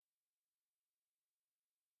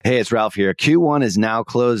Hey, it's Ralph here. Q1 is now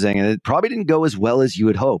closing and it probably didn't go as well as you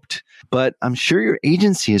had hoped, but I'm sure your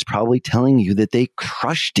agency is probably telling you that they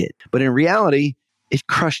crushed it. But in reality, it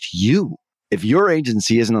crushed you. If your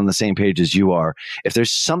agency isn't on the same page as you are, if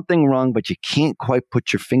there's something wrong, but you can't quite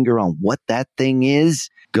put your finger on what that thing is,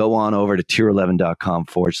 go on over to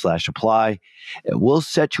tier11.com/apply and we'll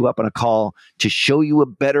set you up on a call to show you a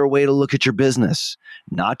better way to look at your business.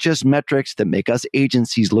 Not just metrics that make us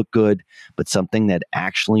agencies look good, but something that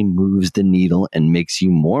actually moves the needle and makes you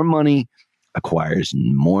more money, acquires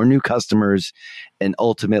more new customers, and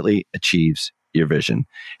ultimately achieves your vision.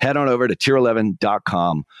 Head on over to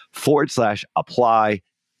tier11.com/apply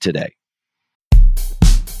today.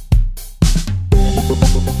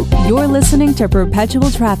 You're listening to Perpetual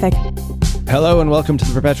Traffic. Hello and welcome to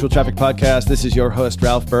the Perpetual Traffic Podcast. This is your host,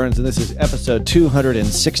 Ralph Burns, and this is episode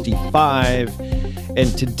 265.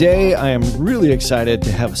 And today I am really excited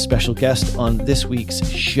to have a special guest on this week's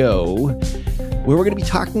show, where we're going to be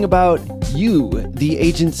talking about you, the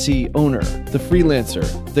agency owner, the freelancer,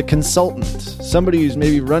 the consultant, somebody who's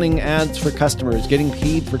maybe running ads for customers, getting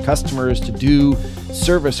paid for customers to do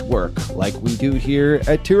service work like we do here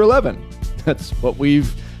at Tier 11. That's what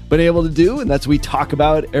we've been able to do, and that's what we talk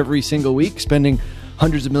about every single week, spending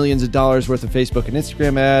hundreds of millions of dollars worth of Facebook and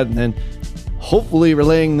Instagram ad, and then hopefully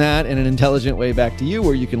relaying that in an intelligent way back to you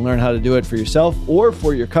where you can learn how to do it for yourself or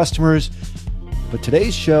for your customers. But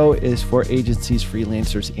today's show is for agencies,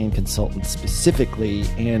 freelancers, and consultants specifically.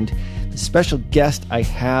 And the special guest I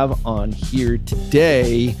have on here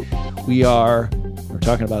today, we're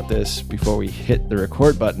talking about this before we hit the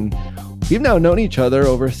record button. We've now known each other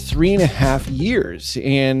over 3.5 years.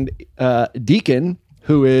 And Deacon,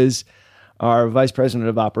 who is our Vice President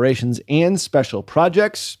of Operations and Special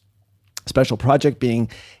Projects, Special Project being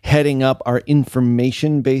heading up our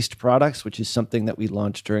information-based products, which is something that we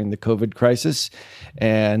launched during the COVID crisis.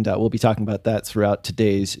 And we'll be talking about that throughout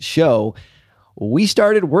today's show. We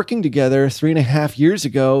started working together 3.5 years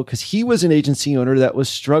ago because he was an agency owner that was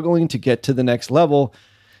struggling to get to the next level,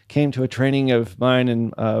 came to a training of mine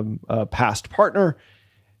and a past partner.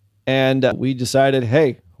 And we decided,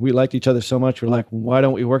 hey, we liked each other so much. We're like, why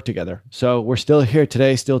don't we work together? So we're still here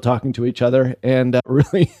today, still talking to each other, and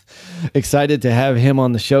really excited to have him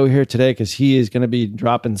on the show here today because he is going to be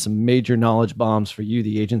dropping some major knowledge bombs for you,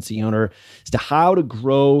 the agency owner, as to how to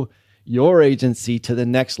grow your agency to the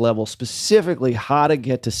next level, specifically how to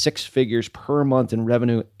get to 6 figures per month in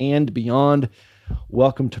revenue and beyond.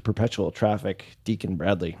 Welcome to Perpetual Traffic, Deacon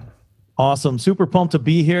Bradley. Awesome. Super pumped to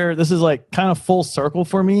be here. This is like kind of full circle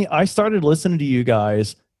for me. I started listening to you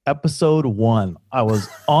guys episode 1. I was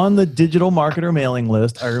on the digital marketer mailing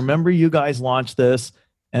list. I remember you guys launched this,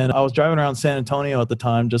 and I was driving around San Antonio at the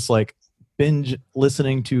time, just like binge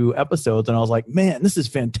listening to episodes. And I was like, man, this is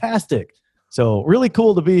fantastic. So really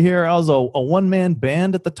cool to be here. I was a one-man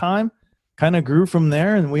band at the time, kind of grew from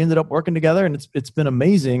there, and we ended up working together. And it's been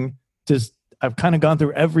amazing. I've kind of gone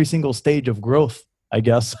through every single stage of growth, I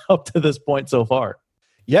guess, up to this point so far.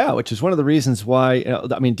 Yeah, which is one of the reasons why,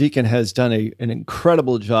 Deacon has done an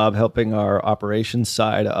incredible job helping our operations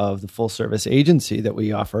side of the full service agency that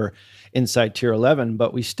we offer inside Tier 11,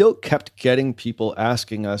 but we still kept getting people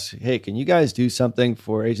asking us, hey, can you guys do something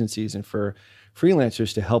for agencies and for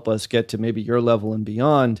freelancers to help us get to maybe your level and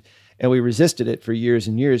beyond? And we resisted it for years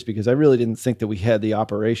and years because I really didn't think that we had the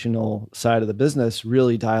operational side of the business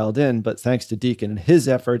really dialed in. But thanks to Deacon and his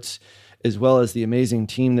efforts, as well as the amazing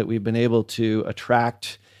team that we've been able to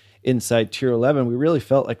attract inside Tier 11, we really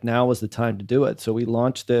felt like now was the time to do it. So we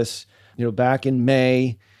launched this, back in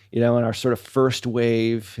May, in our sort of first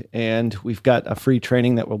wave, and we've got a free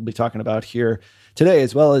training that we'll be talking about here today,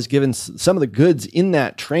 as well as giving some of the goods in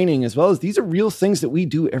that training, as well as these are real things that we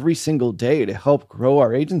do every single day to help grow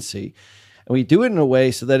our agency. And we do it in a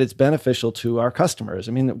way so that it's beneficial to our customers.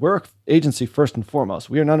 I mean, we're an agency first and foremost.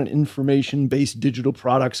 We are not an information-based digital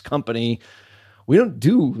products company. We don't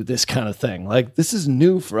do this kind of thing. Like, this is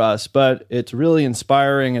new for us, but it's really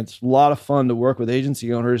inspiring. It's a lot of fun to work with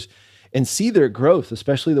agency owners and see their growth,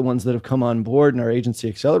 especially the ones that have come on board in our Agency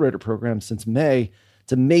Accelerator program since May.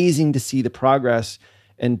 It's amazing to see the progress.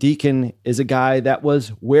 And Deacon is a guy that was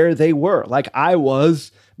where they were, like I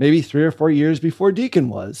was maybe 3 or 4 years before Deacon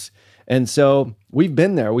was. And so we've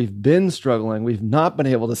been there. We've been struggling. We've not been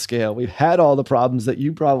able to scale. We've had all the problems that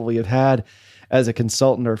you probably have had as a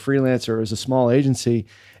consultant or a freelancer or as a small agency.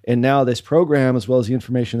 And now this program, as well as the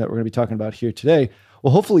information that we're going to be talking about here today,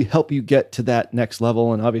 will hopefully help you get to that next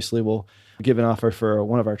level. And obviously we'll give an offer for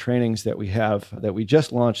one of our trainings that we have that we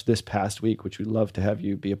just launched this past week, which we'd love to have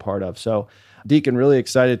you be a part of. So Deacon, really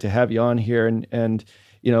excited to have you on here. And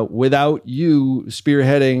without you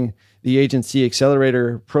spearheading the Agency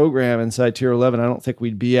Accelerator program inside Tier 11, I don't think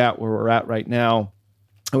we'd be at where we're at right now.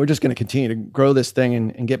 And we're just going to continue to grow this thing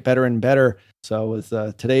and get better and better. So with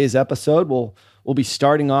today's episode, we'll be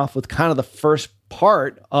starting off with kind of the first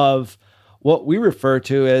part of what we refer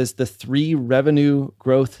to as the 3 revenue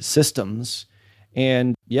growth systems.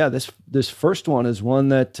 And yeah, this first one is one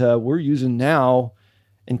that we're using now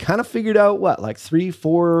and kind of figured out like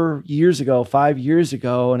 3-4 years ago, 5 years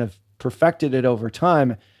ago, and have perfected it over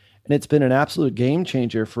time. And it's been an absolute game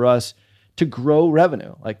changer for us to grow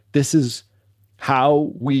revenue. Like, this is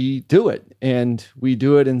how we do it. And we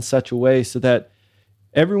do it in such a way so that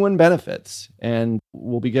everyone benefits. And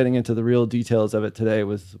we'll be getting into the real details of it today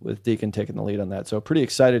with Deacon taking the lead on that. So pretty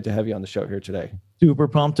excited to have you on the show here today. Super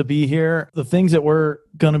pumped to be here. The things that we're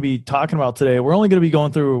going to be talking about today, we're only going to be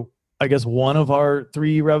going through, I guess, one of our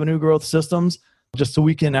 3 revenue growth systems, just so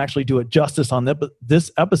we can actually do it justice on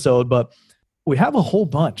this episode. But we have a whole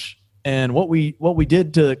bunch. And what we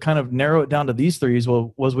did to kind of narrow it down to these 3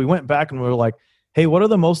 was we went back and we were like, hey, what are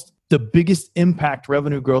the biggest impact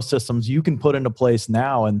revenue growth systems you can put into place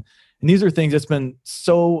now? And these are things that's been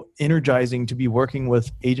so energizing to be working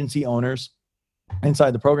with agency owners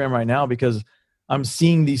inside the program right now, because I'm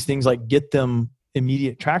seeing these things like get them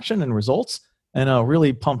immediate traction and results, and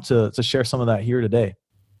really pumped to share some of that here today.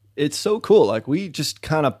 It's so cool. Like, we just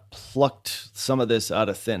kind of plucked some of this out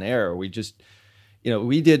of thin air. We just,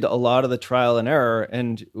 we did a lot of the trial and error,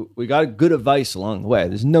 and we got good advice along the way.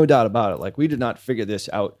 There's no doubt about it. Like, we did not figure this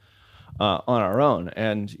out on our own.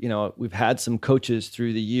 And, we've had some coaches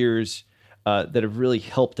through the years that have really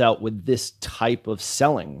helped out with this type of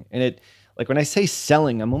selling. And like, when I say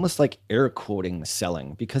selling, I'm almost like air quoting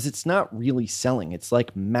selling, because it's not really selling. It's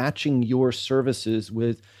like matching your services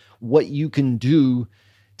with what you can do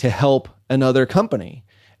to help another company.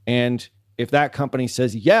 And if that company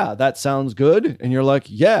says, yeah, that sounds good, and you're like,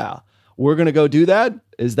 yeah, we're going to go do that,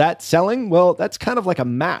 is that selling? Well, that's kind of like a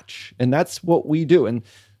match. And that's what we do. And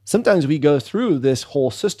sometimes we go through this whole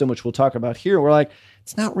system, which we'll talk about here. We're like,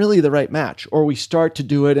 it's not really the right match. Or we start to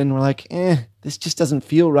do it and we're like, this just doesn't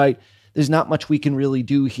feel right. There's not much we can really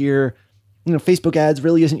do here. Facebook ads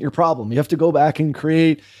really isn't your problem. You have to go back and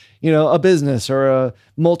create, a business or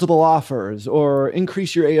multiple offers, or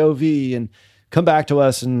increase your AOV and come back to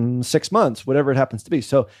us in 6 months, whatever it happens to be.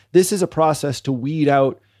 So this is a process to weed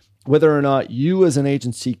out whether or not you as an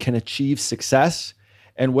agency can achieve success,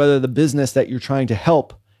 and whether the business that you're trying to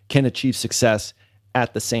help can achieve success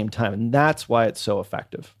at the same time. And that's why it's so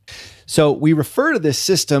effective. So we refer to this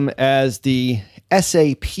system as the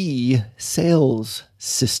SAP sales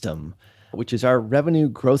system, which is our revenue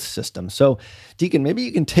growth system. So Deacon, maybe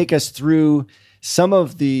you can take us through some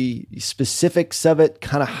of the specifics of it,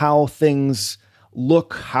 kind of how things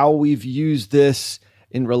look, how we've used this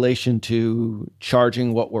in relation to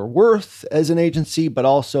charging what we're worth as an agency, but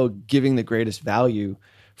also giving the greatest value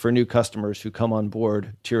for new customers who come on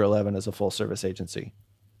board Tier 11 as a full service agency.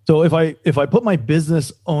 So if I put my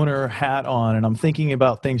business owner hat on and I'm thinking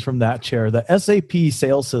about things from that chair, the SAP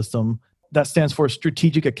sales system, that stands for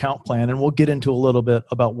Strategic Account Plan. And we'll get into a little bit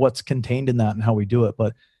about what's contained in that and how we do it.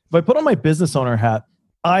 But if I put on my business owner hat,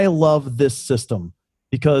 I love this system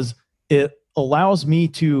because it allows me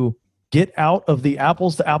to get out of the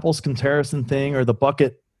apples to apples comparison thing, or the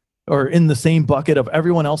bucket, or in the same bucket of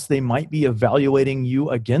everyone else they might be evaluating you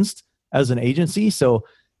against as an agency. So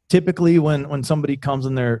typically when somebody comes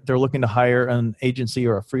and they're looking to hire an agency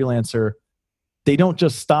or a freelancer, they don't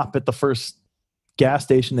just stop at the first gas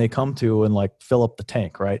station they come to and like fill up the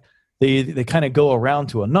tank, right? They kind of go around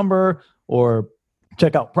to a number or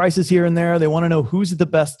check out prices here and there. They want to know who's the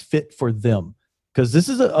best fit for them, because this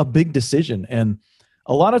is a big decision. And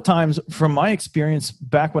a lot of times, from my experience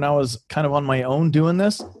back when I was kind of on my own doing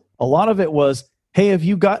this, a lot of it was, hey, have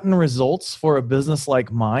you gotten results for a business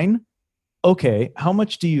like mine? Okay, how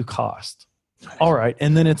much do you cost? All right.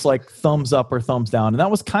 And then it's like thumbs up or thumbs down. And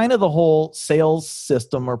that was kind of the whole sales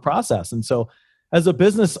system or process. And so as a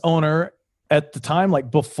business owner at the time,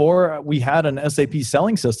 like before we had an SAP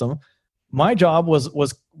selling system, my job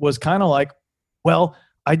was kind of like, well,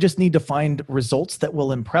 I just need to find results that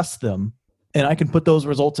will impress them, and I can put those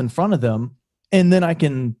results in front of them, and then I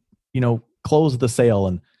can, close the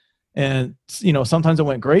sale. And sometimes it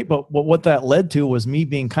went great, but what that led to was me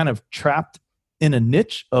being kind of trapped in a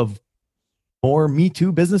niche of more Me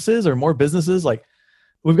Too businesses, or more businesses. Like,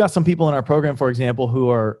 we've got some people in our program, for example, who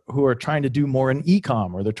are trying to do more in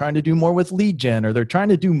e-com, or they're trying to do more with lead gen, or they're trying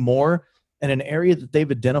to do more in an area that they've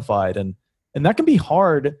identified. And that can be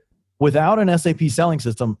hard without an SAP selling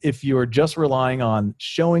system if you're just relying on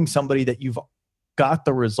showing somebody that you've got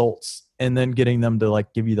the results and then getting them to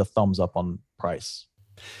like give you the thumbs up on price.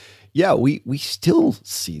 Yeah, we still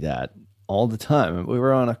see that all the time. We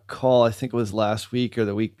were on a call, I think it was last week or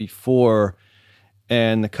the week before,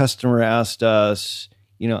 and the customer asked us,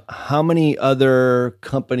 how many other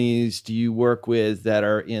companies do you work with that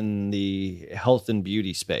are in the health and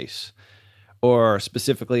beauty space, or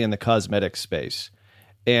specifically in the cosmetic space?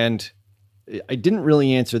 And I didn't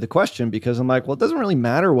really answer the question because I'm like, well, it doesn't really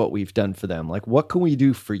matter what we've done for them. Like, what can we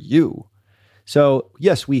do for you? So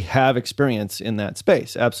yes, we have experience in that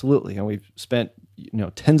space. Absolutely. And we've spent,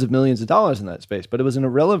 tens of millions of dollars in that space, but it was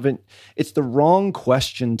it's the wrong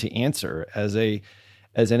question to answer as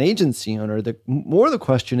an agency owner. The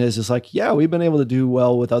question is like, yeah, we've been able to do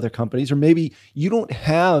well with other companies, or maybe you don't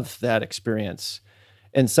have that experience.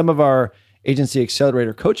 And some of our agency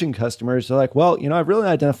accelerator coaching customers are like, well, I've really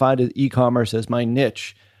identified e-commerce as my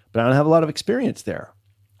niche, but I don't have a lot of experience there.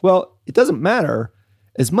 Well, it doesn't matter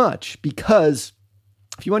as much, because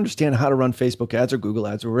if you understand how to run Facebook ads or Google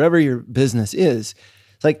ads or wherever your business is,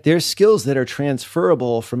 it's like there's skills that are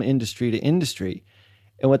transferable from industry to industry.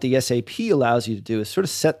 And what the SAP allows you to do is sort of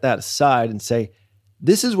set that aside and say,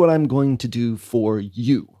 this is what I'm going to do for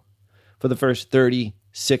you for the first 30,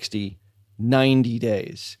 60, 90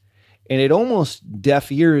 days. And it almost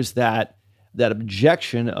deaf ears that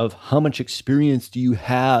objection of how much experience do you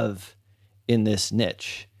have in this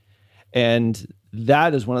niche. And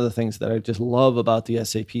that is one of the things that I just love about the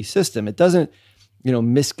SAP system. It doesn't,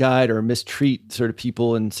 misguide or mistreat sort of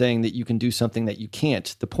people in saying that you can do something that you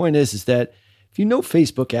can't. The point is that if you know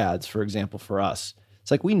Facebook ads, for example, for us,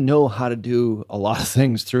 it's like we know how to do a lot of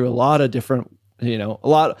things through a lot of different, a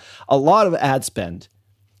lot of ad spend.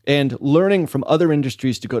 And learning from other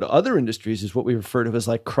industries to go to other industries is what we refer to as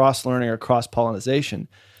like cross-learning or cross-pollination.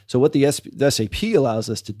 So what the SAP allows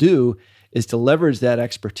us to do is to leverage that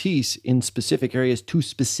expertise in specific areas to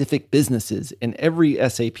specific businesses. And every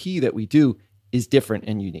SAP that we do is different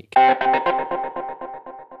and unique.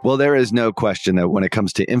 Well, there is no question that when it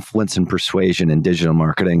comes to influence and persuasion in digital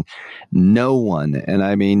marketing, no one, and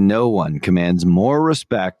I mean no one, commands more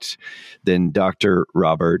respect than Dr.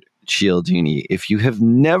 Robert Cialdini. If you have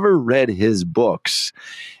never read his books,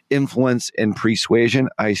 Influence and Persuasion,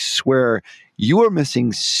 I swear you are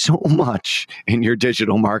missing so much in your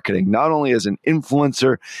digital marketing, not only as an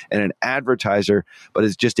influencer and an advertiser, but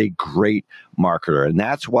as just a great marketer. And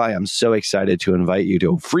that's why I'm so excited to invite you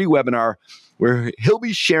to a free webinar where he'll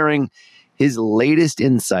be sharing his latest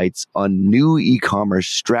insights on new e-commerce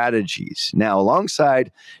strategies. Now,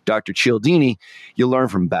 alongside Dr. Cialdini, you'll learn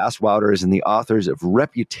from Bass Wouters and the authors of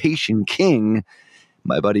Reputation King,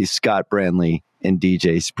 my buddies Scott Branley and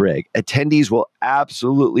DJ Sprigg. Attendees will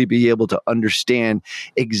absolutely be able to understand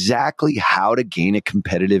exactly how to gain a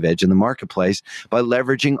competitive edge in the marketplace by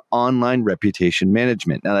leveraging online reputation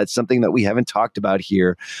management. Now, that's something that we haven't talked about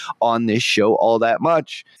here on this show all that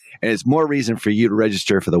much. And it's more reason for you to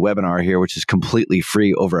register for the webinar here, which is completely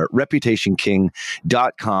free over at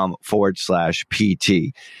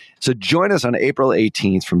reputationking.com/PT. So join us on April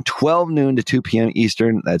 18th from 12 noon to 2 p.m.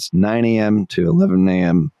 Eastern. That's 9 a.m. to 11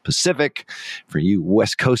 a.m. Pacific for you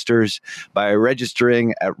West Coasters by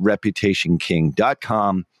registering at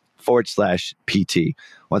reputationking.com/PT.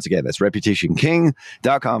 Once again, that's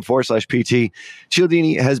reputationking.com/PT.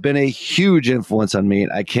 Cialdini has been a huge influence on me,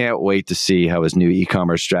 and I can't wait to see how his new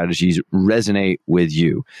e-commerce strategies resonate with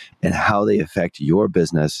you and how they affect your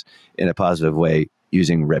business in a positive way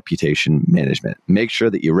using reputation management. Make sure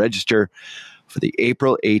that you register for the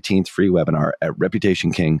April 18th free webinar at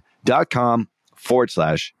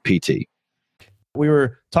reputationking.com/PT. We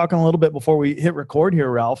were talking a little bit before we hit record here,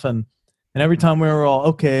 Ralph, and every time we were all,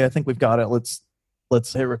 okay, I think we've got it. Let's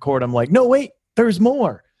hit record. I'm like, no, wait, there's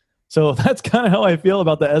more. So that's kind of how I feel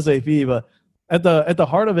about the SAP. But at the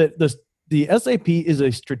heart of it, the SAP is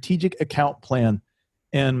a strategic account plan.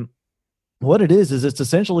 And what it is it's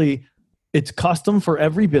essentially, it's custom for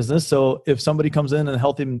every business. So if somebody comes in a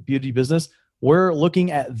health and beauty business, we're looking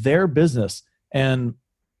at their business and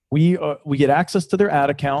we get access to their ad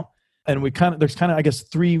account. And there's I guess,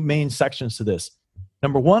 three main sections to this.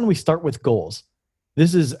 Number one, we start with goals.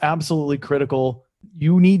 This is absolutely critical.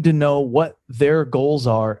 You need to know what their goals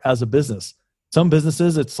are as a business. Some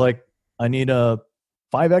businesses, it's like, I need a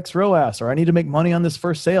 5x ROAS, or I need to make money on this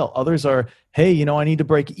first sale. Others are, hey, I need to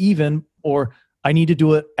break even, or I need to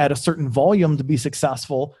do it at a certain volume to be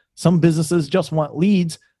successful. Some businesses just want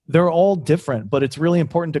leads. They're all different, but it's really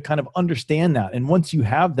important to kind of understand that. And once you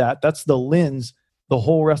have that, that's the lens the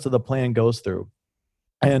whole rest of the plan goes through.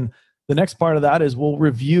 And the next part of that is we'll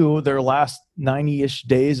review their last 90-ish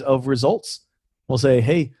days of results. We'll say,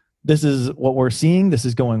 hey, this is what we're seeing. This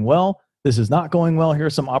is going well. this is not going well. Here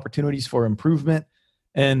are some opportunities for improvement.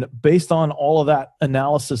 And based on all of that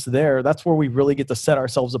analysis there, that's where we really get to set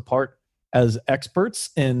ourselves apart as experts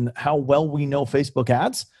in how well we know Facebook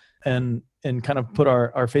ads and kind of put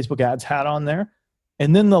our Facebook ads hat on there.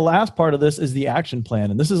 And then the last part of this is the action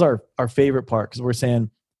plan. And this is our favorite part, because we're saying,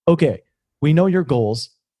 okay, we know your goals.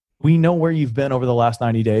 We know where you've been over the last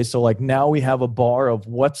 90 days. So like now we have a bar of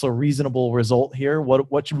what's a reasonable result here.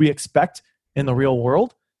 What should we expect in the real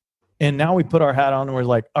world? And now we put our hat on and we're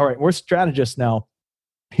like, all right, we're strategists now.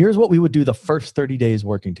 Here's what we would do the first 30 days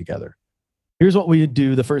working together. Here's what we would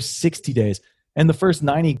do the first 60 days and the first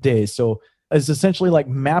 90 days. So it's essentially like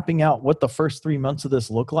mapping out what the first 3 months of this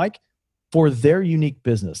look like for their unique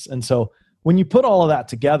business. And so when you put all of that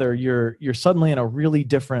together, you're suddenly in a really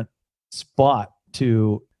different spot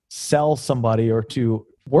to sell somebody or to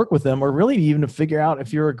work with them, or really even to figure out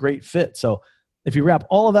if you're a great fit. So if you wrap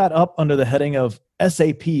all of that up under the heading of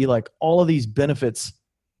SAP, like all of these benefits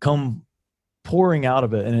come pouring out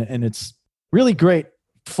of it. And it's really great,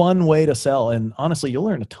 fun way to sell. And honestly, you'll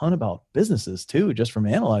learn a ton about businesses too, just from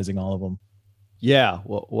analyzing all of them. Yeah,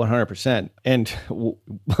 well, 100%. And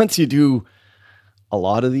once you do a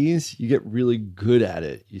lot of these, you get really good at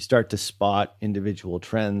it. You start to spot individual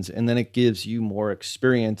trends, and then it gives you more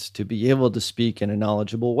experience to be able to speak in a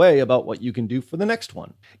knowledgeable way about what you can do for the next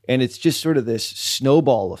one. And it's just sort of this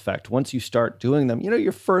snowball effect. Once you start doing them,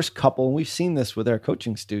 your first couple, and we've seen this with our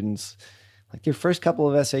coaching students, like your first couple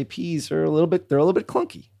of SAPs are a little bit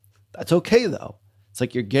clunky. That's okay though. It's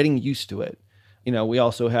like you're getting used to it. We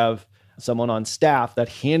also have someone on staff that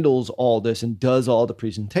handles all this and does all the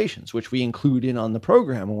presentations, which we include in on the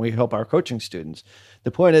program when we help our coaching students.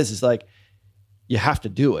 The point is like, you have to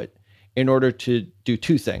do it in order to do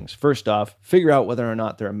two things. First off, figure out whether or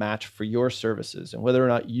not they're a match for your services and whether or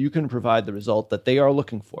not you can provide the result that they are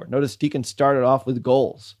looking for. Notice Deacon started off with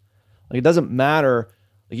goals. Like it doesn't matter.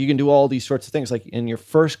 Like you can do all these sorts of things. Like in your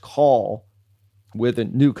first call with a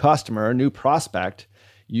new customer, a new prospect,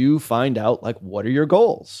 you find out like, what are your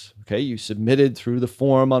goals? Okay. You submitted through the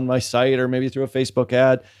form on my site or maybe through a Facebook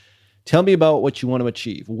ad. Tell me about what you want to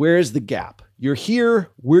achieve. Where's the gap? You're here.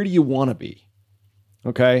 Where do you want to be?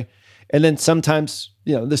 Okay. And then sometimes,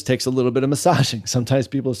 this takes a little bit of massaging. Sometimes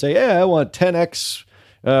people say, yeah, I want 10x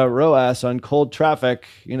ROAS on cold traffic,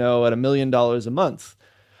 at $1 million a month.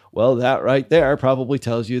 Well, that right there probably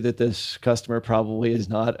tells you that this customer probably is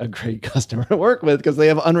not a great customer to work with because they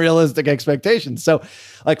have unrealistic expectations. So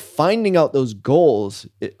like finding out those goals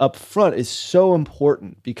up front is so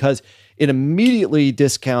important because it immediately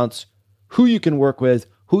discounts who you can work with,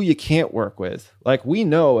 who you can't work with. Like we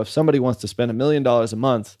know if somebody wants to spend $1 million a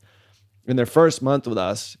month in their first month with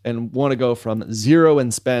us and want to go from 0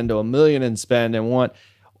 in spend to $1 million in spend and want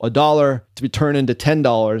 $1 to be turned into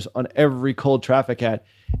 $10 on every cold traffic ad,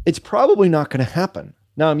 it's probably not going to happen.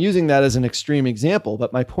 Now, I'm using that as an extreme example,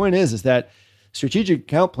 but my point is that strategic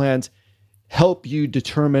account plans help you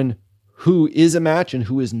determine who is a match and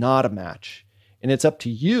who is not a match. And it's up to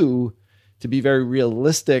you to be very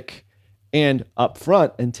realistic and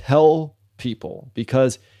upfront and tell people,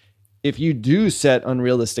 because if you do set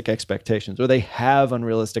unrealistic expectations or they have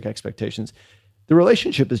unrealistic expectations, the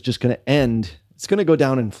relationship is just going to end. It's going to go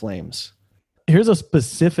down in flames. Here's a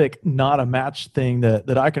specific not a match thing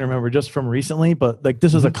that I can remember just from recently, but like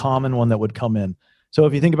this is a common one that would come in. So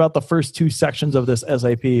if you think about the first two sections of this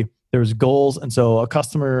SAP, there's goals. And so a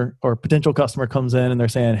customer or potential customer comes in and they're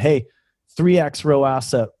saying, hey, 3x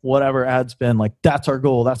ROAS at whatever ad spend, like that's our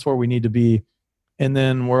goal. That's where we need to be. And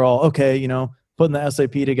then we're all, okay, putting the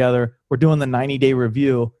SAP together. We're doing the 90-day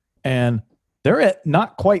review and they're at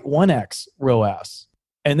not quite 1x ROAS.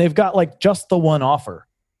 And they've got like just the one offer.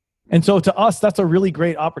 And so to us, that's a really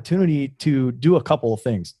great opportunity to do a couple of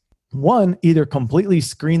things. One, either completely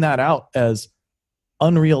screen that out as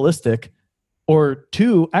unrealistic, or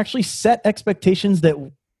two, actually set expectations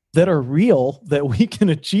that are real, that we can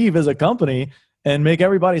achieve as a company and make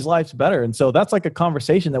everybody's lives better. And so that's like a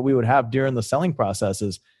conversation that we would have during the selling process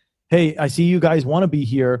is, hey, I see you guys want to be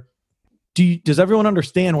here. Does everyone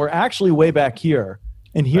understand we're actually way back here?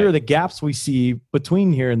 And here are the gaps we see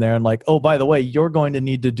between here and there. And like, oh, by the way, you're going to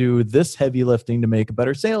need to do this heavy lifting to make a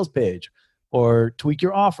better sales page or tweak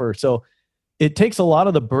your offer. So it takes a lot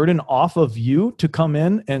of the burden off of you to come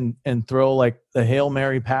in and throw like the Hail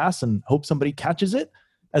Mary pass and hope somebody catches it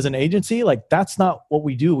as an agency. Like that's not what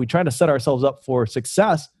we do. We try to set ourselves up for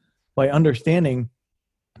success by understanding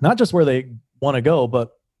not just where they want to go,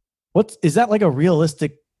 but is that like a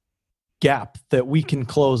realistic gap that we can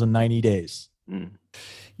close in 90 days?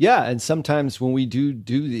 Yeah. And sometimes when we do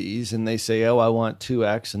these and they say, oh, I want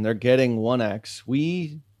 2x and they're getting 1x,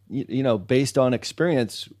 we based on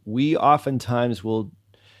experience, we oftentimes will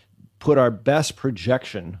put our best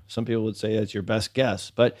projection. Some people would say it's your best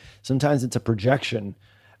guess, but sometimes it's a projection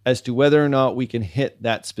as to whether or not we can hit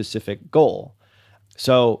that specific goal.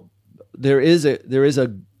 So there is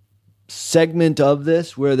a segment of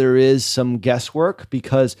this where there is some guesswork,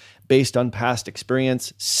 because based on past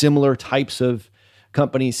experience, similar types of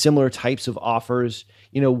companies, similar types of offers,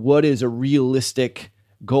 what is a realistic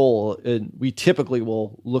goal? And we typically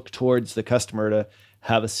will look towards the customer to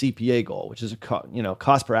have a CPA goal, which is a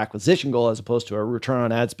cost per acquisition goal, as opposed to a return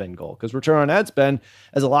on ad spend goal, because return on ad spend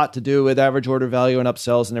has a lot to do with average order value and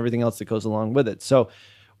upsells and everything else that goes along with it. So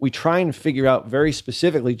we try and figure out very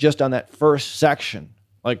specifically, just on that first section,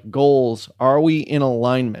 like goals, are we in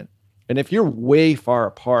alignment? And if you're way far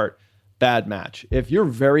apart, bad match. If you're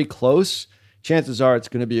very close, chances are it's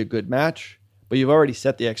going to be a good match, but you've already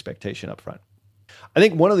set the expectation up front. I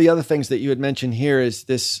think one of the other things that you had mentioned here is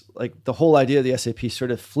this, like the whole idea of the SAP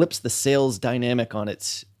sort of flips the sales dynamic on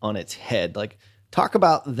its head. Like, talk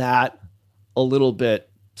about that a little bit,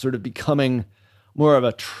 sort of becoming more of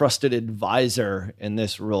a trusted advisor in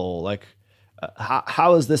this role. Like,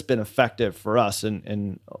 how has this been effective for us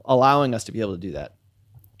in allowing us to be able to do that?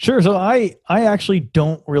 Sure. So I actually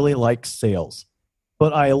don't really like sales,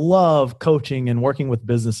 but I love coaching and working with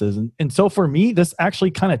businesses. And so for me, this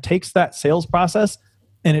actually kind of takes that sales process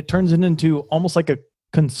and it turns it into almost like a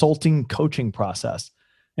consulting coaching process.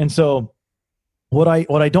 And so what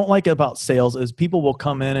I don't like about sales is people will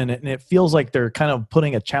come in and it feels like they're kind of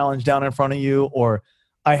putting a challenge down in front of you, or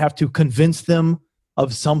I have to convince them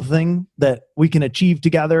of something that we can achieve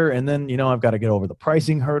together. And then, I've got to get over the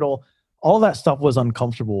pricing hurdle. All that stuff was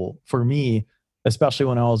uncomfortable for me, especially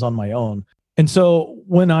when I was on my own. And so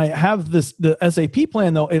when I have the SAP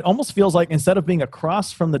plan, though, it almost feels like instead of being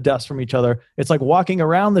across from the desk from each other, it's like walking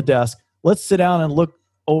around the desk. Let's sit down and look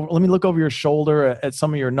over. Let me look over your shoulder at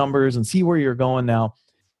some of your numbers and see where you're going now.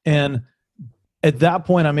 And at that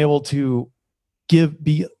point, I'm able to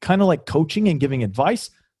be kind of like coaching and giving advice.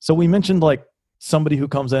 So we mentioned like somebody who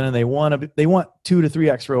comes in and they want 2 to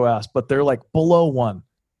 3x ROAS, but they're like below 1.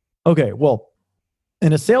 Okay, well,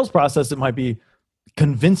 in a sales process, it might be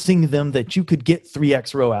convincing them that you could get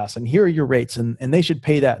 3x ROAS and here are your rates and they should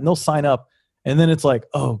pay that and they'll sign up. And then it's like,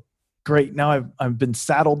 oh, great. Now I've been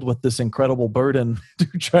saddled with this incredible burden to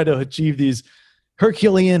try to achieve these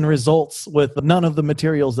Herculean results with none of the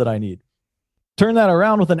materials that I need. Turn that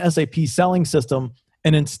around with an SAP selling system.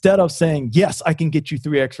 And instead of saying, yes, I can get you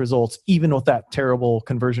 3x results, even with that terrible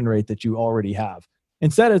conversion rate that you already have.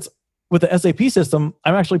 Instead, it's with the SAP system,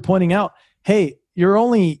 I'm actually pointing out, hey, you're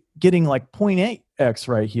only getting like 0.8x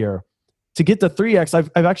right here. To get to 3x,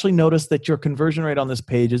 I've actually noticed that your conversion rate on this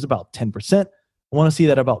page is about 10%. I want to see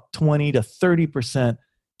that about 20 to 30%.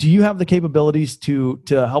 Do you have the capabilities to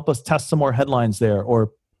help us test some more headlines there? Or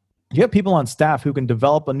do you have people on staff who can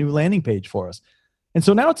develop a new landing page for us? And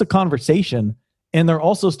so now it's a conversation, and they're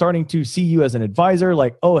also starting to see you as an advisor,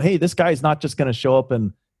 like, oh, hey, this guy is not just going to show up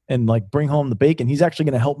and like bring home the bacon. He's actually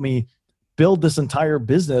going to help me build this entire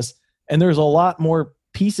business. And there's a lot more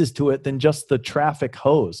pieces to it than just the traffic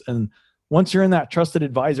hose. And once you're in that trusted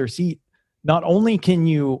advisor seat, not only can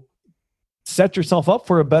you set yourself up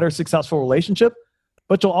for a better successful relationship,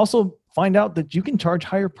 but you'll also find out that you can charge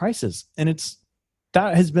higher prices. And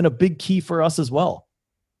that has been a big key for us as well.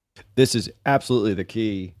 This is absolutely the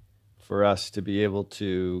key for us to be able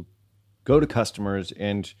to go to customers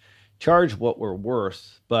and charge what we're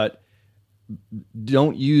worth, but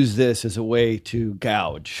don't use this as a way to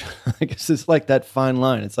gouge. I guess it's like that fine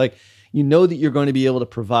line. It's like, that you're going to be able to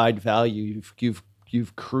provide value.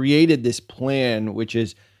 You've created this plan, which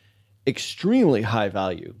is extremely high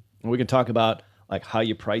value. And we can talk about like how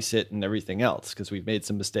you price it and everything else, because we've made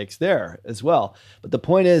some mistakes there as well. But the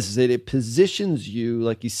point is that it positions you,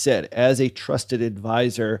 like you said, as a trusted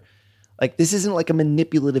advisor. Like, this isn't like a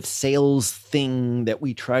manipulative sales thing that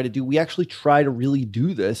we try to do. We actually try to really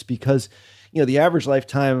do this because, the average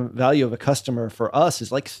lifetime value of a customer for us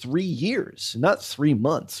is like 3 years, not 3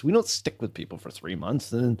 months. We don't stick with people for 3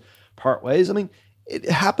 months and then part ways. I mean, it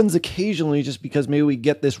happens occasionally just because maybe we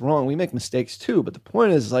get this wrong. We make mistakes too. But the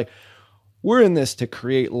point is like, we're in this to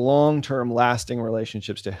create long-term lasting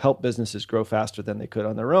relationships to help businesses grow faster than they could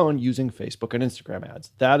on their own using Facebook and Instagram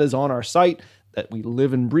ads. That is on our site, that we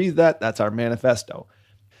live and breathe that. That's our manifesto.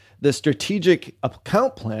 The strategic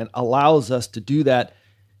account plan allows us to do that,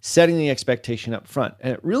 setting the expectation up front.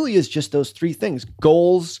 And it really is just those 3 things: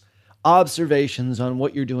 goals, observations on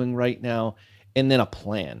what you're doing right now, and then a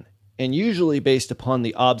plan. And usually based upon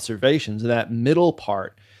the observations, that middle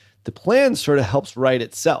part, the plan sort of helps write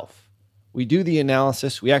itself. We do the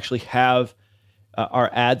analysis. We actually have our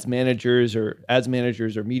ads managers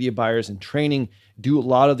or media buyers in training do a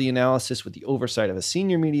lot of the analysis with the oversight of a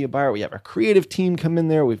senior media buyer. We have our creative team come in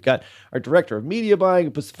there. We've got our director of media buying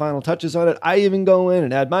who puts the final touches on it. I even go in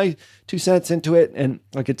and add my 2 cents into it. And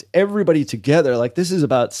like, it's everybody together. Like, this is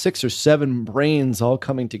about 6 or 7 brains all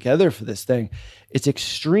coming together for this thing. It's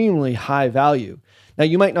extremely high value. Now,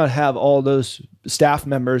 you might not have all those staff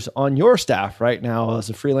members on your staff right now as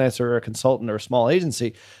a freelancer or a consultant or a small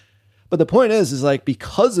agency. But the point is like,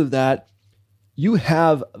 because of that, you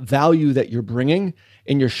have value that you're bringing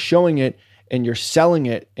and you're showing it and you're selling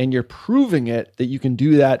it and you're proving it that you can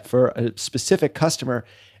do that for a specific customer.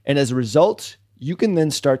 And as a result, you can then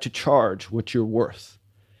start to charge what you're worth.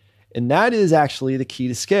 And that is actually the key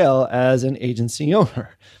to scale as an agency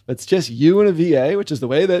owner. It's just you and a VA, which is the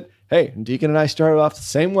way that, hey, Deacon and I started off the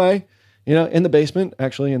same way, in the basement,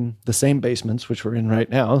 actually in the same basements, which we're in right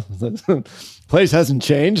now. The place hasn't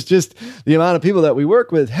changed, just the amount of people that we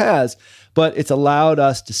work with has. But it's allowed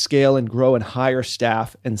us to scale and grow and hire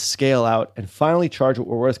staff and scale out and finally charge what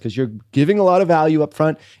we're worth, because you're giving a lot of value up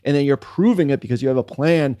front and then you're proving it because you have a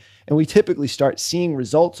plan. And we typically start seeing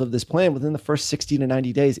results of this plan within the first 60 to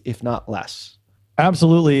 90 days, if not less.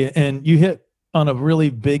 Absolutely. And you hit on a really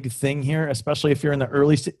big thing here, especially if you're in the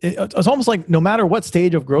early it's almost like no matter what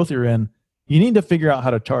stage of growth you're in, you need to figure out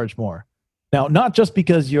how to charge more. Now, not just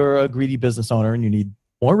because you're a greedy business owner and you need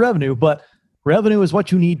more revenue, but revenue is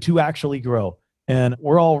what you need to actually grow. And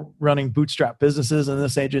we're all running bootstrap businesses in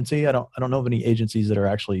this agency. I don't know of any agencies that are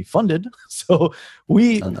actually funded. So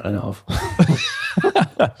we None that I know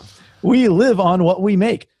of. we live on what we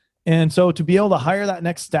make. And so to be able to hire that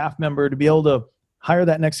next staff member, to be able to hire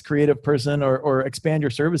that next creative person or expand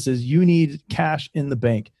your services, you need cash in the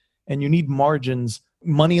bank and you need margins,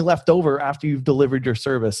 money left over after you've delivered your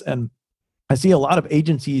service. And I see a lot of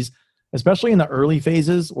agencies, especially in the early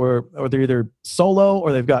phases, or they're either solo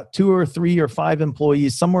or they've got 2 or 3 or 5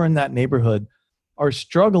 employees, somewhere in that neighborhood, are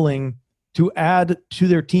struggling to add to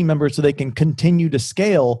their team members so they can continue to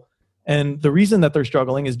scale. And the reason that they're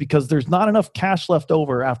struggling is because there's not enough cash left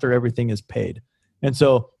over after everything is paid. And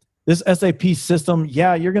so this SAP system,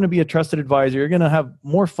 yeah, you're going to be a trusted advisor. You're going to have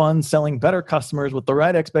more fun selling better customers with the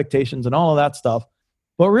right expectations and all of that stuff.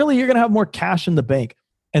 But really, you're going to have more cash in the bank.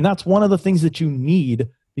 And that's one of the things that you need,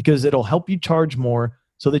 because it'll help you charge more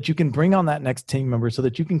so that you can bring on that next team member so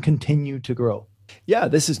that you can continue to grow. Yeah,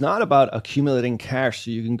 this is not about accumulating cash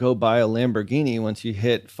so you can go buy a Lamborghini once you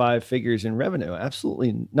hit 5 figures in revenue.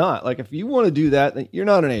 Absolutely not. Like, if you want to do that, then you're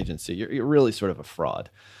not an agency. You're really sort of a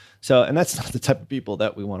fraud. So, and that's not the type of people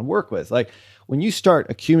that we want to work with. Like, when you start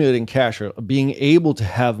accumulating cash or being able to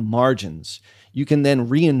have margins, you can then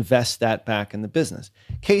reinvest that back in the business.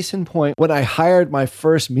 Case in point, when I hired my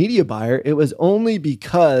first media buyer, it was only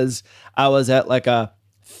because I was at like a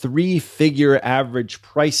 3-figure average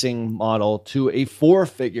pricing model to a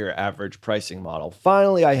 4-figure average pricing model.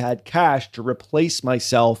 Finally, I had cash to replace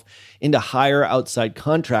myself into hire outside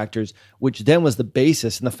contractors, which then was the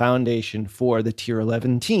basis and the foundation for the Tier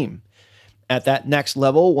 11 team. At that next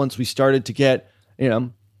level, once we started to get,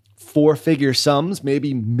 4-figure sums,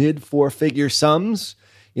 maybe mid 4-figure sums,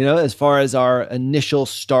 as far as our initial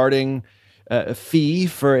starting fee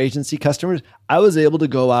for agency customers, I was able to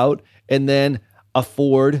go out and then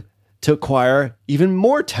afford to acquire even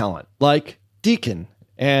more talent like Deacon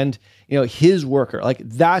and his worker. Like,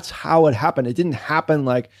 that's how it happened. It didn't happen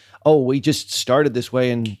like, oh, we just started this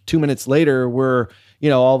way and 2 minutes later we're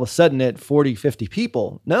all of a sudden at 40, 50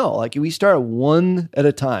 people. No, like, we started one at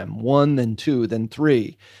a time, 1, then 2, then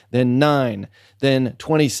 3, then 9, then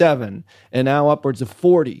 27, and now upwards of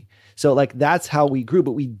 40. So like, that's how we grew,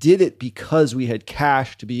 but we did it because we had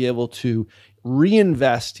cash to be able to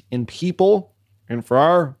reinvest in people. And for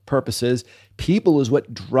our purposes, people is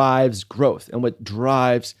what drives growth and what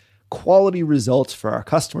drives quality results for our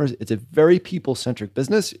customers. It's a very people-centric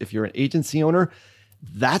business. If you're an agency owner,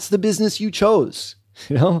 that's the business you chose.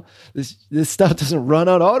 This stuff doesn't run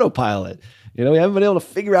on autopilot. We haven't been able to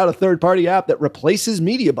figure out a third-party app that replaces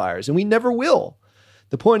media buyers, and we never will.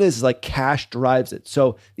 The point is like, cash drives it.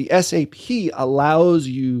 So the SAP allows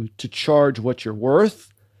you to charge what you're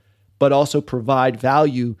worth, but also provide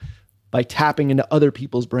value by tapping into other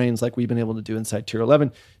people's brains like we've been able to do inside Tier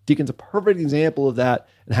 11. Deacon's a perfect example of that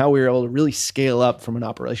and how we were able to really scale up from an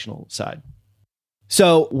operational side.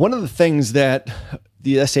 So one of the things that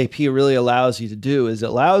the SAP really allows you to do is it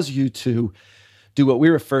allows you to do what we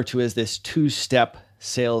refer to as this 2-step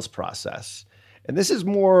sales process. And this is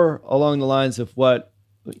more along the lines of what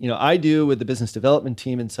I do with the business development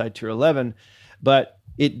team inside Tier 11. But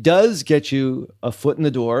It does get you a foot in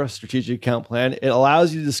the door, a strategic account plan. It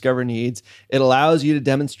allows you to discover needs. It allows you to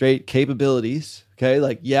demonstrate capabilities. Okay.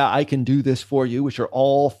 Like, yeah, I can do this for you, which are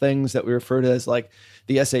all things that we refer to as like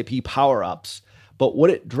the SAP power-ups. But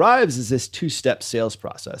what it drives is this two-step sales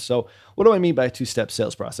process. So what do I mean by a two-step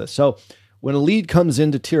sales process? So when a lead comes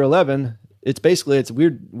into tier 11, it's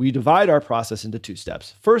weird. We divide our process into two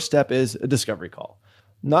steps. First step is a discovery call.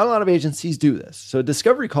 Not a lot of agencies do this. So a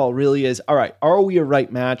discovery call really is, all right, are we a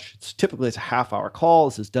right match? Typically it's a half-hour call.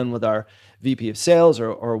 This is done with our VP of sales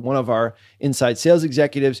or one of our inside sales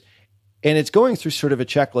executives. And it's going through sort of a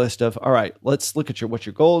checklist of, all right, let's look at what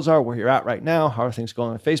your goals are, where you're at right now. How are things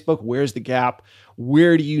going on Facebook? Where's the gap?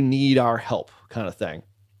 Where do you need our help kind of thing?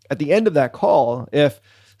 At the end of that call, if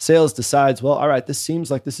sales decides, well, all right, this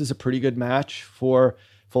seems like this is a pretty good match for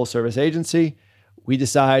full service agency, we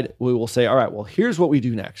will say, all right, well, here's what we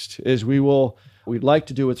do next is we'd like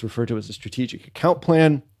to do what's referred to as a strategic account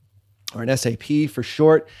plan, or an SAP for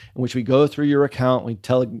short, in which we go through your account. We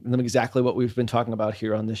tell them exactly what we've been talking about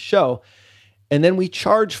here on this show, and then we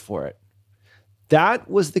charge for it. That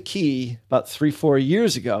was the key about 3-4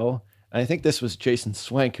 years ago. And I think this was Jason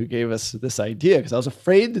Swank who gave us this idea because I was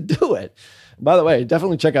afraid to do it. And by the way,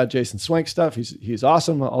 definitely check out Jason Swank's stuff. He's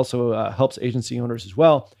awesome. Also helps agency owners as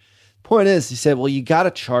well. Point is, he said, well, you got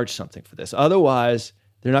to charge something for this. Otherwise,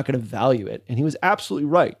 they're not going to value it. And he was absolutely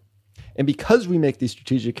right. And because we make these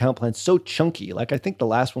strategic account plans so chunky, like I think the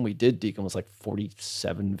last one we did, Deacon, was like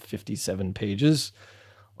 57 pages.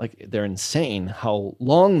 Like they're insane how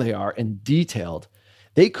long they are and detailed.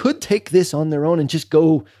 They could take this on their own and just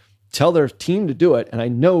go tell their team to do it. And I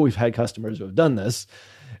know we've had customers who have done this.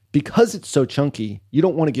 Because it's so chunky, you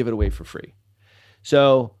don't want to give it away for free.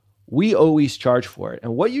 So we always charge for it.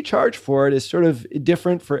 And what you charge for it is sort of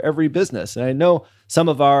different for every business. And I know some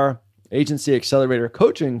of our agency accelerator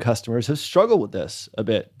coaching customers have struggled with this a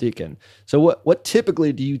bit, Deacon. So what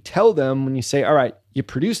typically do you tell them when you say, all right, you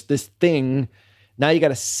produced this thing, now you got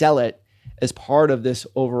to sell it as part of this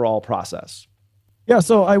overall process? Yeah,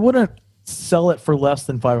 so I wouldn't sell it for less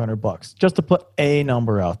than $500, just to put a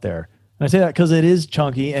number out there. And I say that because it is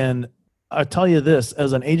chunky. And I tell you this,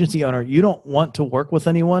 as an agency owner, you don't want to work with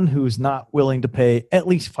anyone who's not willing to pay at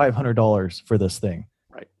least $500 for this thing.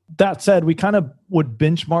 Right. That said, we kind of would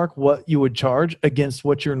benchmark what you would charge against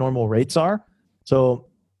what your normal rates are. So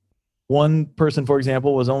one person, for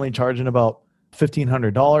example, was only charging about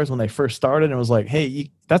 $1,500 when they first started, and it was like,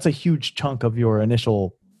 hey, that's a huge chunk of your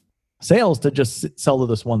initial sales to just sell to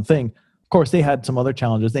this one thing. Of course, they had some other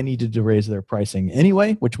challenges. They needed to raise their pricing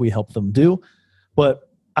anyway, which we helped them do. But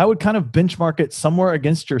I would kind of benchmark it somewhere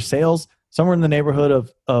against your sales, somewhere in the neighborhood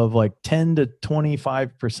of like 10 to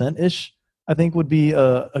 25%-ish, I think would be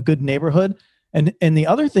a good neighborhood. And the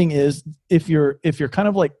other thing is, if you're kind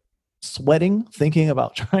of like sweating, thinking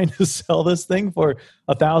about trying to sell this thing for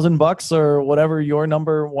 $1,000 or whatever your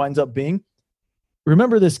number winds up being,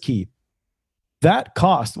 remember this key. That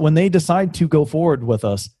cost, when they decide to go forward with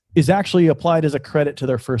us, is actually applied as a credit to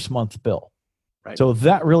their first month bill. Right. So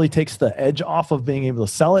that really takes the edge off of being able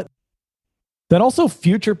to sell it. That also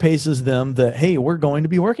future paces them that, hey, we're going to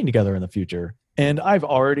be working together in the future. And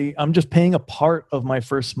I'm just paying a part of my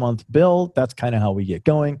first month bill. That's kind of how we get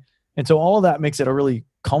going. And so all of that makes it a really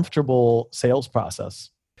comfortable sales process.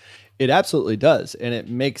 It absolutely does. And it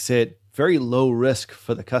makes it very low risk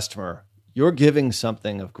for the customer. You're giving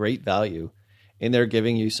something of great value and they're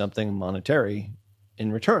giving you something monetary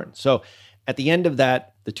in return. So at the end of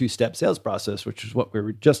that, the two-step sales process, which is what we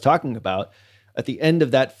were just talking about, at the end of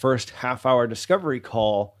that first half-hour discovery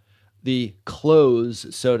call, the close,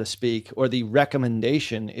 so to speak, or the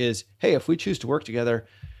recommendation is, hey, if we choose to work together,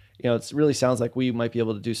 it really sounds like we might be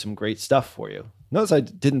able to do some great stuff for you. Notice I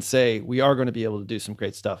didn't say we are going to be able to do some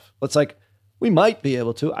great stuff. It's like, we might be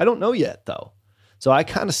able to. I don't know yet, though. So I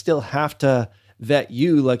kind of still have to vet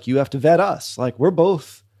you like you have to vet us. Like, we're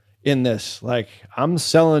both in this. Like, I'm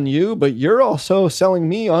selling you, but you're also selling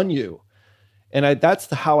me on you. And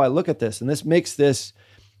that's how I look at this. And this makes this,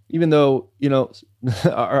 even though,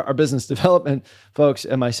 our business development folks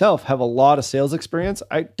and myself have a lot of sales experience,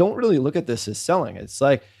 I don't really look at this as selling. It's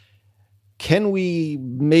like, can we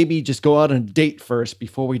maybe just go out on a date first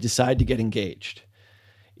before we decide to get engaged?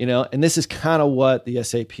 And this is kind of what the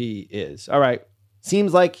SAP is. All right.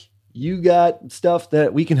 Seems like you got stuff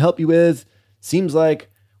that we can help you with. Seems like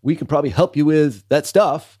we can probably help you with that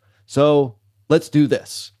stuff. So let's do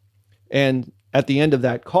this. And at the end of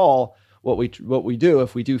that call, what we do,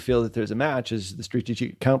 if we do feel that there's a match, is the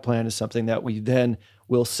strategic account plan is something that we then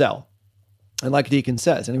will sell. And like Deacon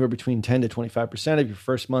says, anywhere between 10 to 25% of your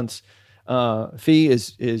first month's fee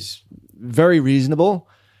is very reasonable.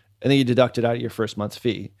 and then you deduct it out of your first month's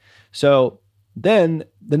fee. So then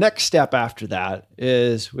the next step after that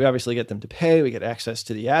is we obviously get them to pay. We get access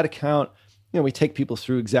to the ad account. We take people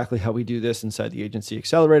through exactly how we do this inside the Agency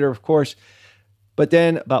Accelerator, of course. But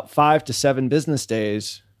then about 5 to 7 business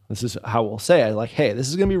days, this is how we'll say it, like, hey, this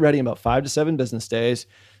is going to be ready in about 5 to 7 business days.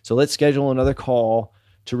 So let's schedule another call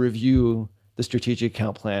to review the strategic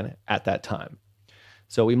account plan at that time.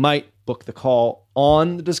 So we might book the call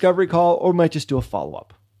on the discovery call, or we might just do a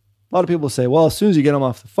follow-up. A lot of people say, well, as soon as you get them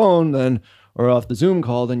off the phone or off the Zoom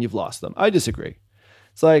call, then you've lost them. I disagree.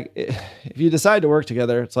 It's like, if you decide to work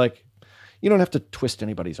together, it's like, you don't have to twist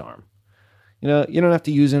anybody's arm. You don't have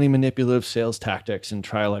to use any manipulative sales tactics and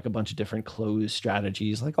try like a bunch of different close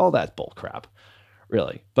strategies, like all that bull crap,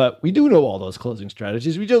 really. But we do know all those closing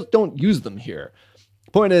strategies. We just don't use them here.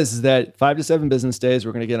 Point is that 5 to 7 business days,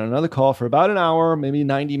 we're going to get another call for about an hour, maybe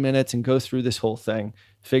 90 minutes, and go through this whole thing,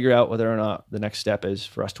 figure out whether or not the next step is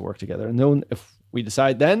for us to work together. And then if we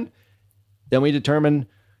decide then we determine,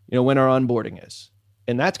 when our onboarding is.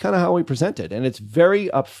 And that's kind of how we present it. And it's very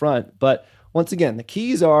upfront. But once again, the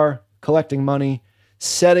keys are collecting money,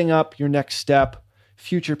 setting up your next step,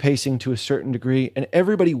 future pacing to a certain degree, and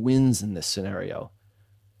everybody wins in this scenario.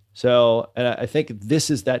 So, and I think this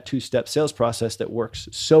is that 2-step sales process that works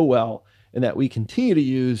so well and that we continue to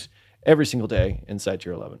use every single day inside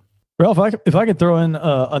Tier 11. Ralph, if I could throw in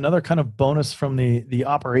another kind of bonus from the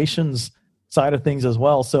operations side of things as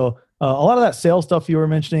well. So a lot of that sales stuff you were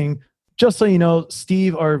mentioning, just so you know,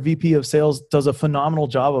 Steve, our VP of sales, does a phenomenal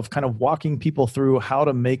job of kind of walking people through how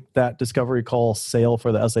to make that discovery call sale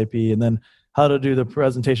for the SAP and then how to do the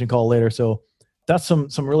presentation call later. So that's some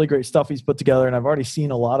really great stuff he's put together. And I've already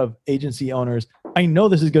seen a lot of agency owners. I know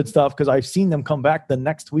this is good stuff because I've seen them come back the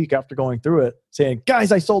next week after going through it saying,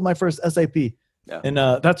 guys, I sold my first SAP. Yeah. And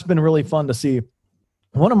that's been really fun to see.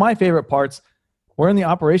 One of my favorite parts, wearing the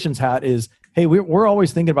operations hat, is, hey, we're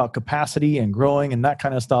always thinking about capacity and growing and that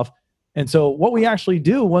kind of stuff. And so what we actually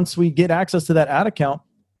do once we get access to that ad account,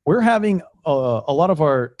 we're having a lot of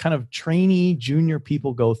our kind of trainee junior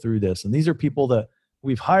people go through this. And these are people that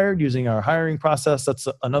we've hired using our hiring process. That's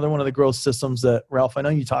another one of the growth systems that, Ralph, I know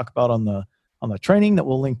you talk about on the training that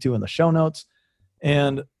we'll link to in the show notes.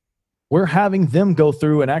 And we're having them go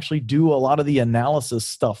through and actually do a lot of the analysis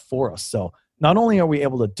stuff for us. So not only are we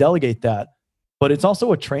able to delegate that, but it's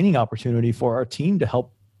also a training opportunity for our team to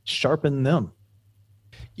help sharpen them.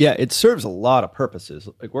 Yeah, it serves a lot of purposes.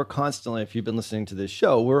 Like, we're constantly, if you've been listening to this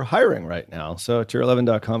show, we're hiring right now. So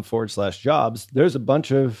tier11.com/jobs, there's a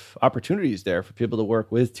bunch of opportunities there for people to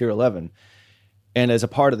work with Tier 11. And as a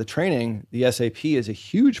part of the training, the SAP is a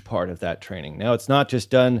huge part of that training. Now, it's not just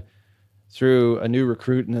done through a new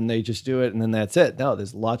recruit and then they just do it and then that's it. No,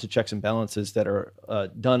 there's lots of checks and balances that are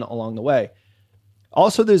done along the way.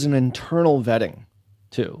 Also, there's an internal vetting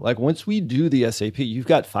too. Like, once we do the SAP, you've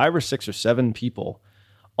got 5 or 6 or 7 people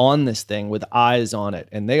on this thing with eyes on it,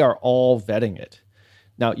 and they are all vetting it.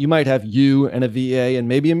 Now, you might have you and a VA and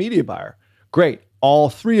maybe a media buyer. Great. All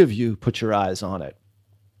 3 of you put your eyes on it.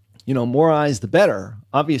 More eyes, the better,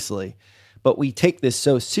 obviously. But we take this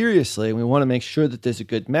so seriously, and we want to make sure that there's a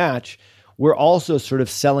good match. We're also sort of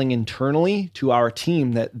selling internally to our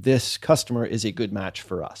team that this customer is a good match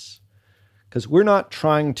for us. Because we're not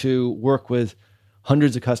trying to work with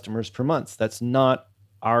hundreds of customers per month. That's not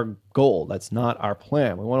our goal. That's not our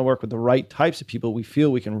plan. We want to work with the right types of people we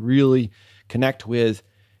feel we can really connect with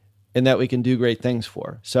and that we can do great things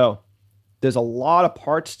for. So there's a lot of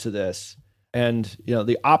parts to this. And,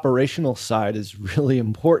 the operational side is really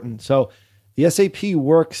important. So the SAP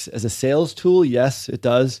works as a sales tool. Yes, it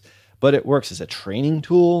does. But it works as a training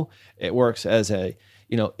tool. It works as a,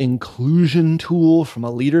 inclusion tool from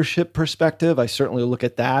a leadership perspective. I certainly look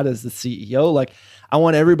at that as the CEO. Like, I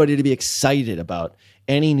want everybody to be excited about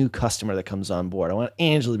any new customer that comes on board. I want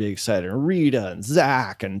Angela to be excited, and Rita and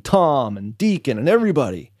Zach and Tom and Deacon and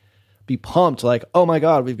everybody be pumped like, oh my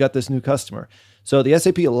God, we've got this new customer. So the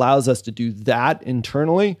SAP allows us to do that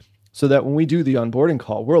internally so that when we do the onboarding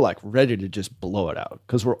call, we're like ready to just blow it out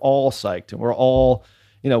because we're all psyched and we're all,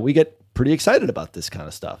 we get pretty excited about this kind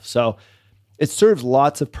of stuff. So it serves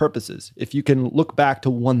lots of purposes. If you can look back to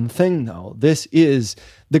one thing though, this is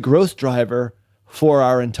the growth driver for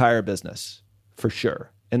our entire business, for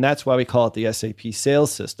sure. And that's why we call it the SAP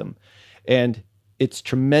sales system. And it's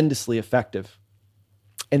tremendously effective.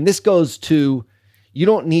 And this goes to, you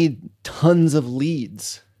don't need tons of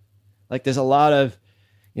leads. Like, there's a lot of,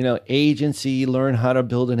 agency, learn how to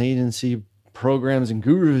build an agency programs and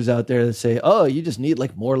gurus out there that say, oh, you just need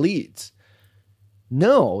like more leads.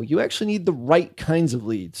 No, you actually need the right kinds of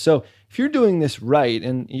leads. So if you're doing this right,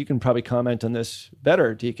 and you can probably comment on this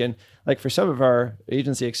better, Deacon, like for some of our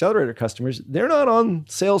Agency Accelerator customers, they're not on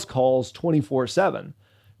sales calls 24/7.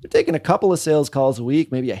 They're taking a couple of sales calls a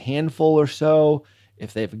week, maybe a handful or so,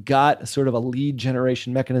 if they've got sort of a lead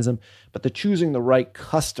generation mechanism, but they're choosing the right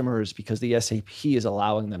customers because the SAP is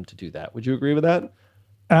allowing them to do that. Would you agree with that?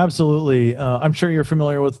 Absolutely. I'm sure you're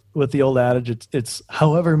familiar with the old adage. It's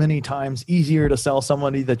however many times easier to sell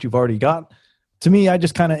somebody that you've already got. To me, I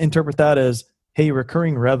just kind of interpret that as, hey,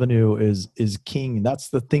 recurring revenue is king. That's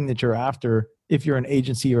the thing that you're after if you're an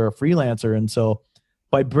agency or a freelancer. And so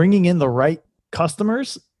by bringing in the right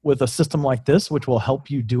customers with a system like this, which will help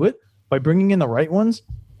you do it, by bringing in the right ones,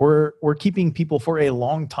 we're keeping people for a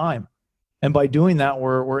long time. And by doing that,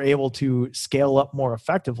 we're able to scale up more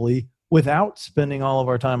effectively without spending all of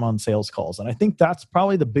our time on sales calls. And I think that's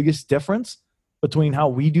probably the biggest difference between how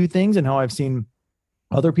we do things and how I've seen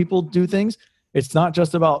other people do things. It's not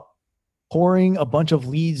just about pouring a bunch of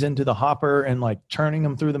leads into the hopper and like churning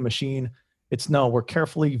them through the machine. It's no, we're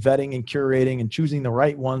carefully vetting and curating and choosing the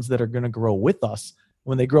right ones that are going to grow with us.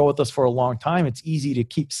 When they grow with us for a long time, it's easy to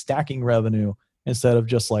keep stacking revenue instead of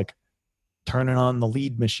just like turning on the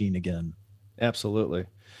lead machine again. Absolutely.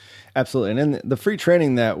 Absolutely. And in the free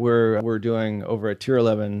training that we're doing over at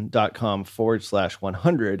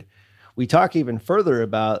tier11.com/100, we talk even further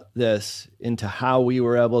about this into how we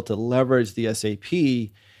were able to leverage the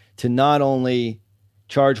SAP to not only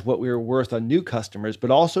charge what we were worth on new customers, but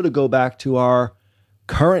also to go back to our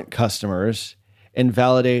current customers and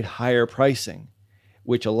validate higher pricing,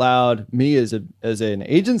 which allowed me as an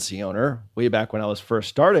agency owner, way back when I was first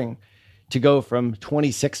starting, to go from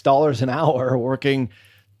 $26 an hour working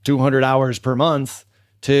 200 hours per month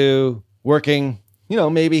to working,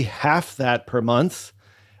 maybe half that per month,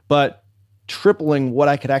 but tripling what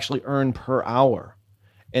I could actually earn per hour.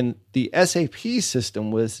 And the SAP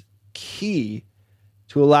system was key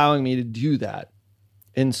to allowing me to do that.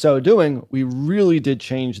 In so doing, we really did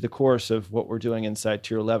change the course of what we're doing inside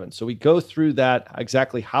Tier 11. So we go through that,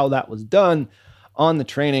 exactly how that was done on the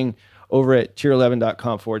training over at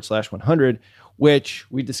tier11.com/100, which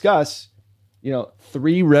we discuss,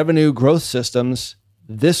 3 revenue growth systems,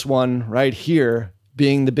 this one right here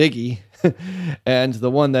being the biggie, and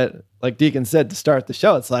the one that, like Deacon said to start the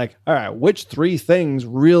show, it's like, all right, which 3 things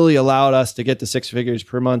really allowed us to get to 6 figures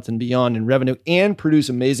per month and beyond in revenue and produce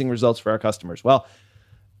amazing results for our customers? Well,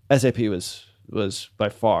 SAP was by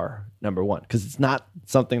far number one, because it's not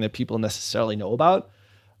something that people necessarily know about,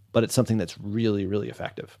 but it's something that's really, really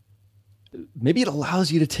effective. Maybe it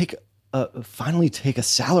allows you to finally take a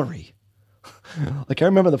salary. Like I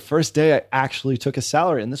remember the first day I actually took a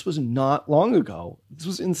salary, and this was not long ago. This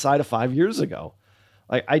was inside of 5 years ago.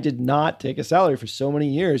 Like I did not take a salary for so many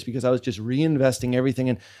years because I was just reinvesting everything,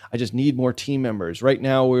 and I just need more team members. Right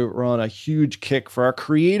now we're on a huge kick for our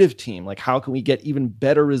creative team. Like how can we get even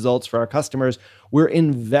better results for our customers? We're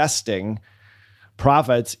investing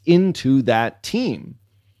profits into that team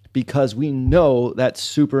because we know that's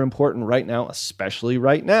super important right now, especially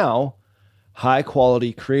right now. High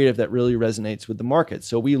quality creative that really resonates with the market.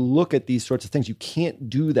 So we look at these sorts of things. You can't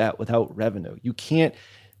do that without revenue. You can't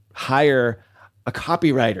hire a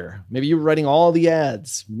copywriter. Maybe you're writing all the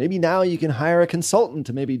ads. Maybe now you can hire a consultant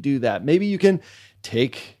to maybe do that. Maybe you can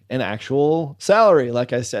take an actual salary.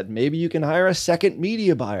 Like I said, maybe you can hire a second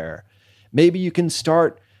media buyer. Maybe you can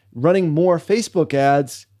start running more Facebook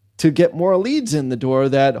ads to get more leads in the door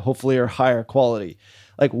that hopefully are higher quality.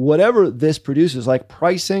 Like whatever this produces, like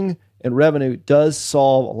pricing and revenue does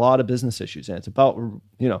solve a lot of business issues. And it's about,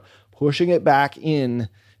 pushing it back in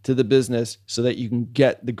to the business so that you can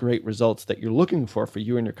get the great results that you're looking for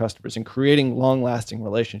you and your customers, and creating long-lasting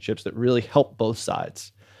relationships that really help both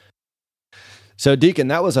sides. So Deacon,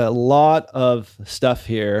 that was a lot of stuff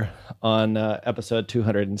here on episode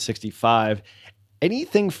 265.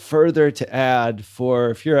 Anything further to add for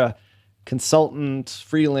if you're a consultant,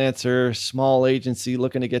 freelancer, small agency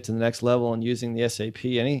looking to get to the next level and using the SAP?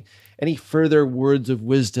 Any further words of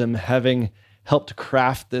wisdom, having helped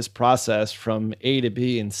craft this process from A to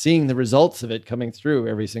B and seeing the results of it coming through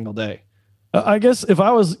every single day? I guess if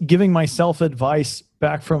I was giving myself advice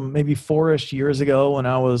back from maybe 4-ish years ago when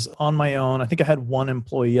I was on my own, I think I had 1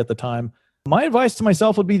 employee at the time. My advice to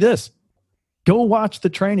myself would be this: go watch the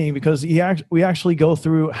training, because we actually go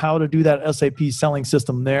through how to do that SAP selling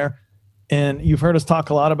system there. And you've heard us talk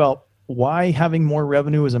a lot about why having more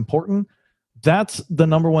revenue is important. That's the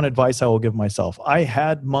number one advice I will give myself. I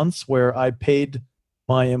had months where I paid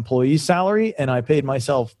my employee's salary and I paid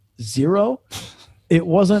myself 0. It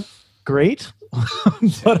wasn't great,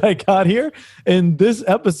 but I got here. And this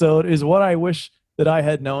episode is what I wish that I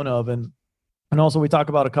had known of. And also we talk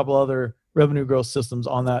about a couple other revenue growth systems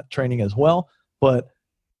on that training as well. But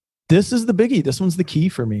this is the biggie. This one's the key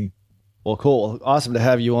for me. Well, cool. Awesome to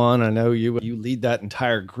have you on. I know you lead that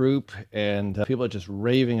entire group, and people are just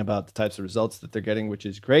raving about the types of results that they're getting, which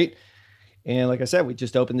is great. And like I said, we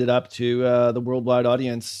just opened it up to the worldwide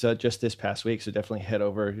audience just this past week. So definitely head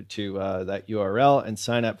over to that URL and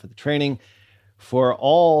sign up for the training. For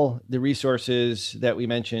all the resources that we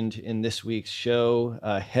mentioned in this week's show,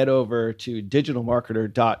 head over to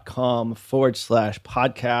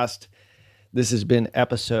digitalmarketer.com/podcast. This has been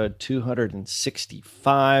episode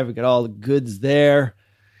 265. We got all the goods there.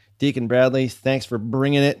 Deacon Bradley, thanks for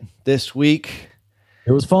bringing it this week.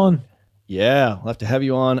 It was fun. Yeah, we'll have to have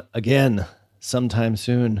you on again sometime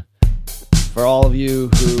soon. For all of you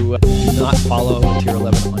who do not follow Tier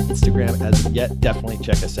 11 on Instagram as of yet, definitely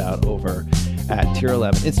check us out over at Tier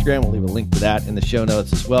 11 Instagram. We'll leave a link to that in the show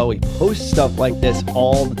notes as well. We post stuff like this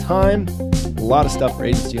all the time. A lot of stuff for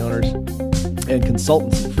agency owners and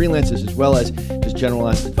consultants and freelancers, as well as just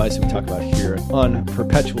generalized advice that we talk about here on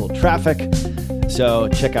Perpetual Traffic. So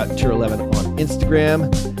check out Tier 11 on Instagram.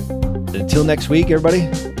 And until next week, everybody,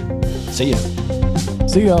 see ya.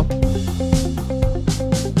 See ya.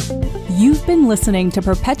 You've been listening to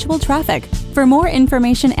Perpetual Traffic. For more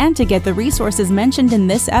information and to get the resources mentioned in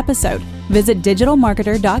this episode, visit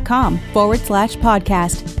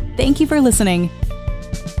digitalmarketer.com/podcast. Thank you for listening.